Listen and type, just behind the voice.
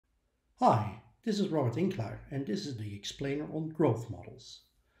Hi, this is Robert Inkler and this is the explainer on growth models.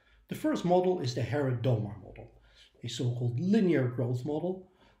 The first model is the Harrod-Domar model, a so-called linear growth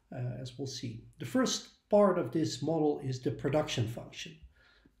model, as we'll see. The first part of this model is the production function.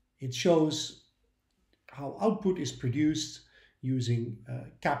 It shows how output is produced using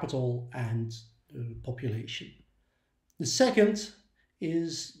capital and population. The second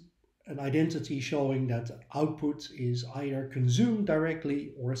is an identity showing that output is either consumed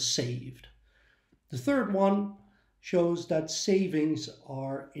directly or saved. The third one shows that savings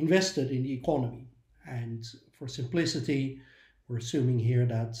are invested in the economy. And for simplicity, we're assuming here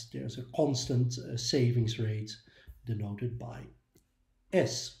that there's a constant savings rate denoted by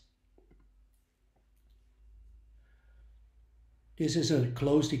S. This is a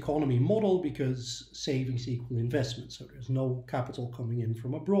closed economy model because savings equal investment. So there's no capital coming in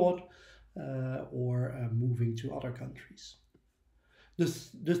from abroad or moving to other countries.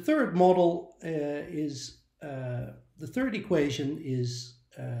 The third model the third equation is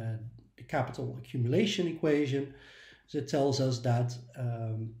the capital accumulation equation. So it tells us that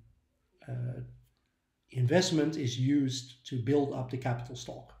investment is used to build up the capital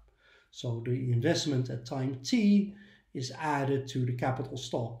stock. So the investment at time t is added to the capital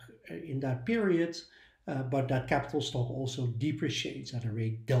stock in that period, but that capital stock also depreciates at a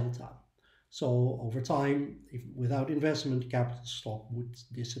rate delta. So over time, without investment, capital stock would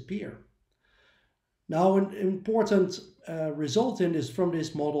disappear. Now, an important result from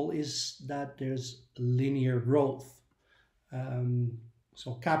this model is that there's linear growth.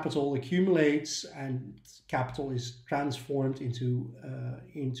 So capital accumulates and capital is transformed into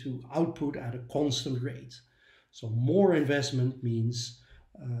output at a constant rate. So more investment means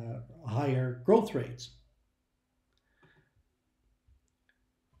higher growth rates.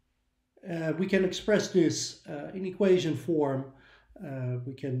 We can express this in equation form.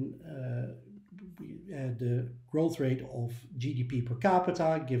 We can the growth rate of GDP per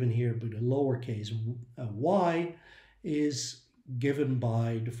capita, given here with a lowercase y, is given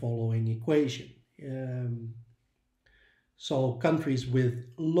by the following equation. So countries with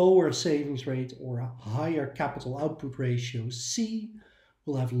lower savings rate or a higher capital output ratio C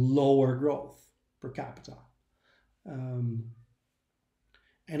will have lower growth per capita.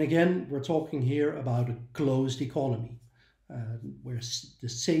 And again, we're talking here about a closed economy, where the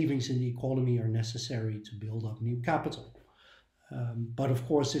savings in the economy are necessary to build up new capital. But of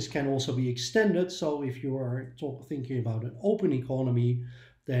course, this can also be extended. So if you are thinking about an open economy,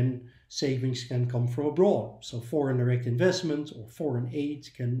 then savings can come from abroad. So foreign direct investment or foreign aid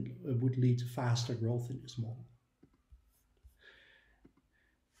would lead to faster growth in this model.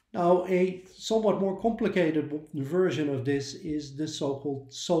 Now, a somewhat more complicated version of this is the so-called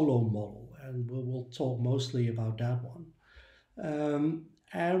Solow model, and we'll talk mostly about that one.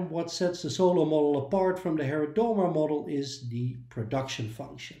 And what sets the Solow model apart from the Harrod-Domar model is the production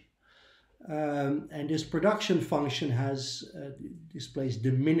function. And this production function displays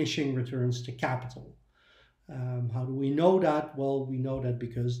diminishing returns to capital. How do we know that? Well, we know that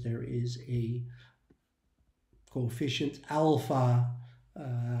because there is a coefficient alpha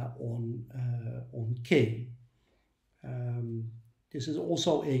on K. This is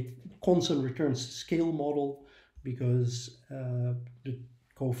also a constant returns to scale model because the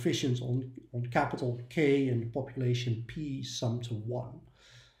coefficients on capital K and population P sum to 1.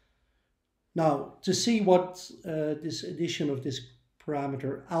 Now, to see what this addition of this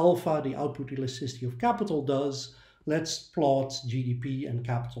parameter alpha, the output elasticity of capital, does, let's plot GDP and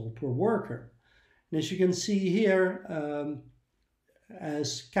capital per worker. And as you can see here,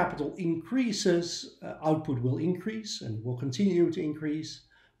 as capital increases, output will increase and will continue to increase,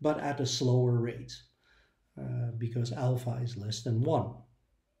 but at a slower rate because alpha is less than 1.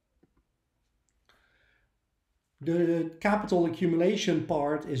 The capital accumulation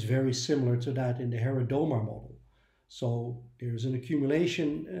part is very similar to that in the Harrod-Domar model. So there's an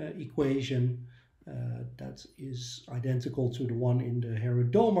accumulation equation that is identical to the one in the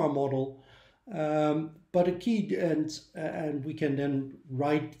Harrod-Domar model. But a key, and we can then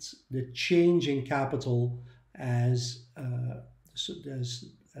write the change in capital as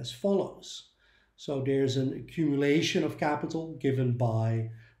follows. So there's an accumulation of capital given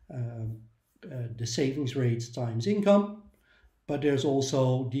by the savings rate times income, but there's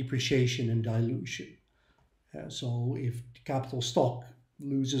also depreciation and dilution. So if the capital stock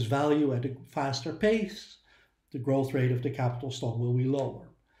loses value at a faster pace, the growth rate of the capital stock will be lower.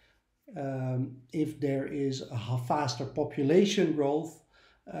 If there is a faster population growth,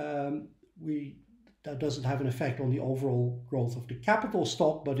 that doesn't have an effect on the overall growth of the capital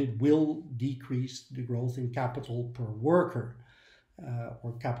stock, but it will decrease the growth in capital per worker.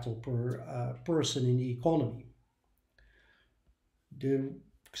 or capital per person in the economy. The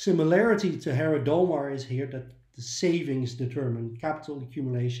similarity to Harrod-Domar is here that the savings determine capital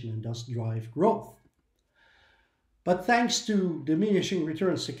accumulation and thus drive growth. But thanks to diminishing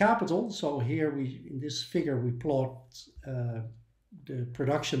returns to capital, so here in this figure we plot the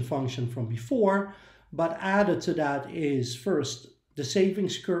production function from before, but added to that is first the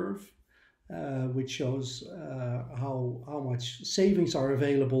savings curve, which shows how much savings are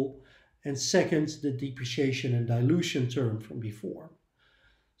available, and second, the depreciation and dilution term from before.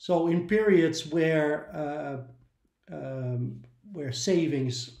 So in periods where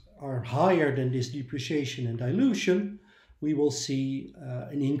savings are higher than this depreciation and dilution, we will see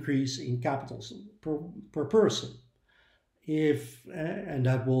an increase in capital per person. And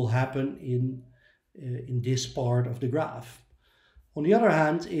that will happen in this part of the graph. On the other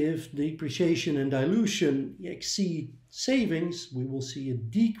hand, if depreciation and dilution exceed savings, we will see a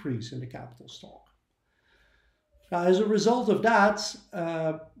decrease in the capital stock. Now, as a result of that,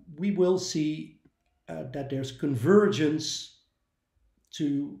 we will see that there's convergence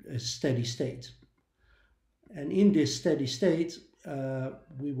to a steady state. And in this steady state,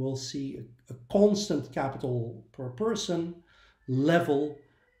 we will see a constant capital per person level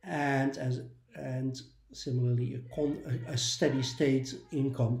and similarly a steady state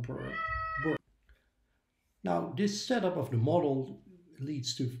income per worker. Now, this setup of the model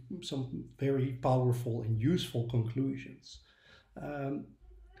leads to some very powerful and useful conclusions.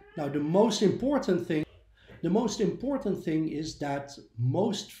 Now, the most important thing is that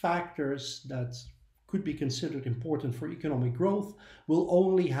most factors that could be considered important for economic growth will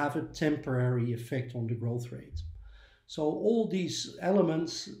only have a temporary effect on the growth rate. So all these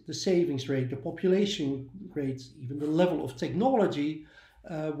elements, the savings rate, the population rate, even the level of technology,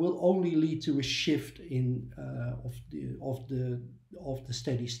 will only lead to a shift of the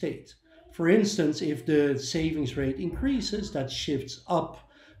steady state. For instance, if the savings rate increases, that shifts up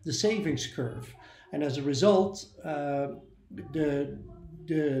the savings curve. And as a result, the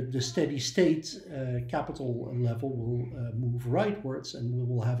steady state capital level will move rightwards and we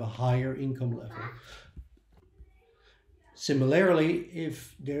will have a higher income level. Similarly,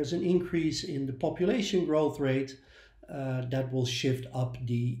 if there's an increase in the population growth rate, that will shift up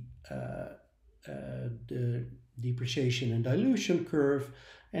the depreciation and dilution curve,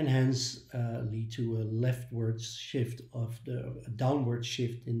 and hence lead to a leftwards shift a downward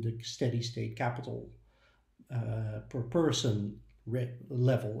shift in the steady state capital per person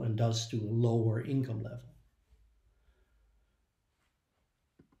level, and thus to a lower income level.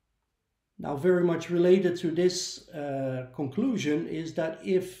 Now, very much related to this conclusion is that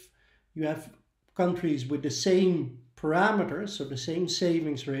if you have countries with the same parameters, so the same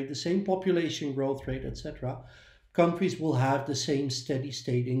savings rate, the same population growth rate, etc., countries will have the same steady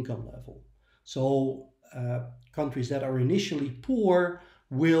state income level. So countries that are initially poor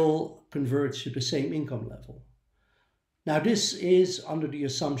will converge to the same income level. Now, this is under the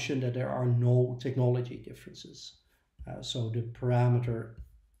assumption that there are no technology differences. So the parameter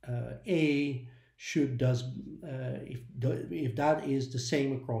A should if that is the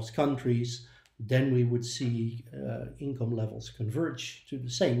same across countries, then we would see income levels converge to the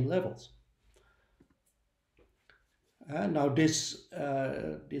same levels. Now this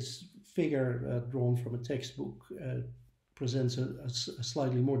figure drawn from a textbook presents a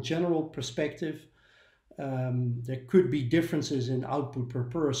slightly more general perspective. There could be differences in output per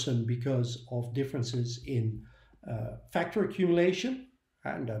person because of differences in factor accumulation,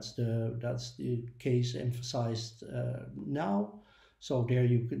 and that's the case emphasized now. So there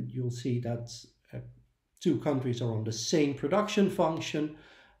you'll see that two countries are on the same production function,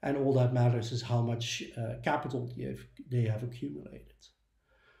 and all that matters is how much capital they have accumulated.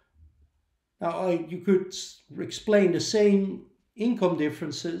 Now, you could explain the same income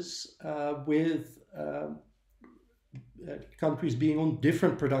differences with countries being on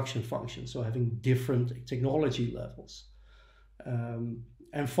different production functions, so having different technology levels.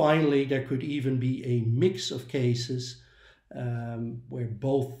 And finally, there could even be a mix of cases where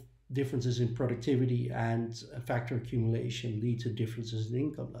both differences in productivity and factor accumulation lead to differences in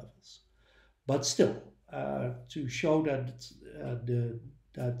income levels. But still, to show that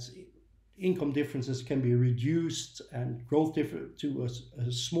that income differences can be reduced and growth to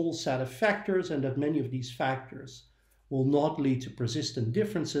a small set of factors, and that many of these factors will not lead to persistent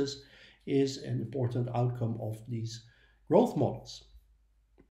differences, is an important outcome of these growth models.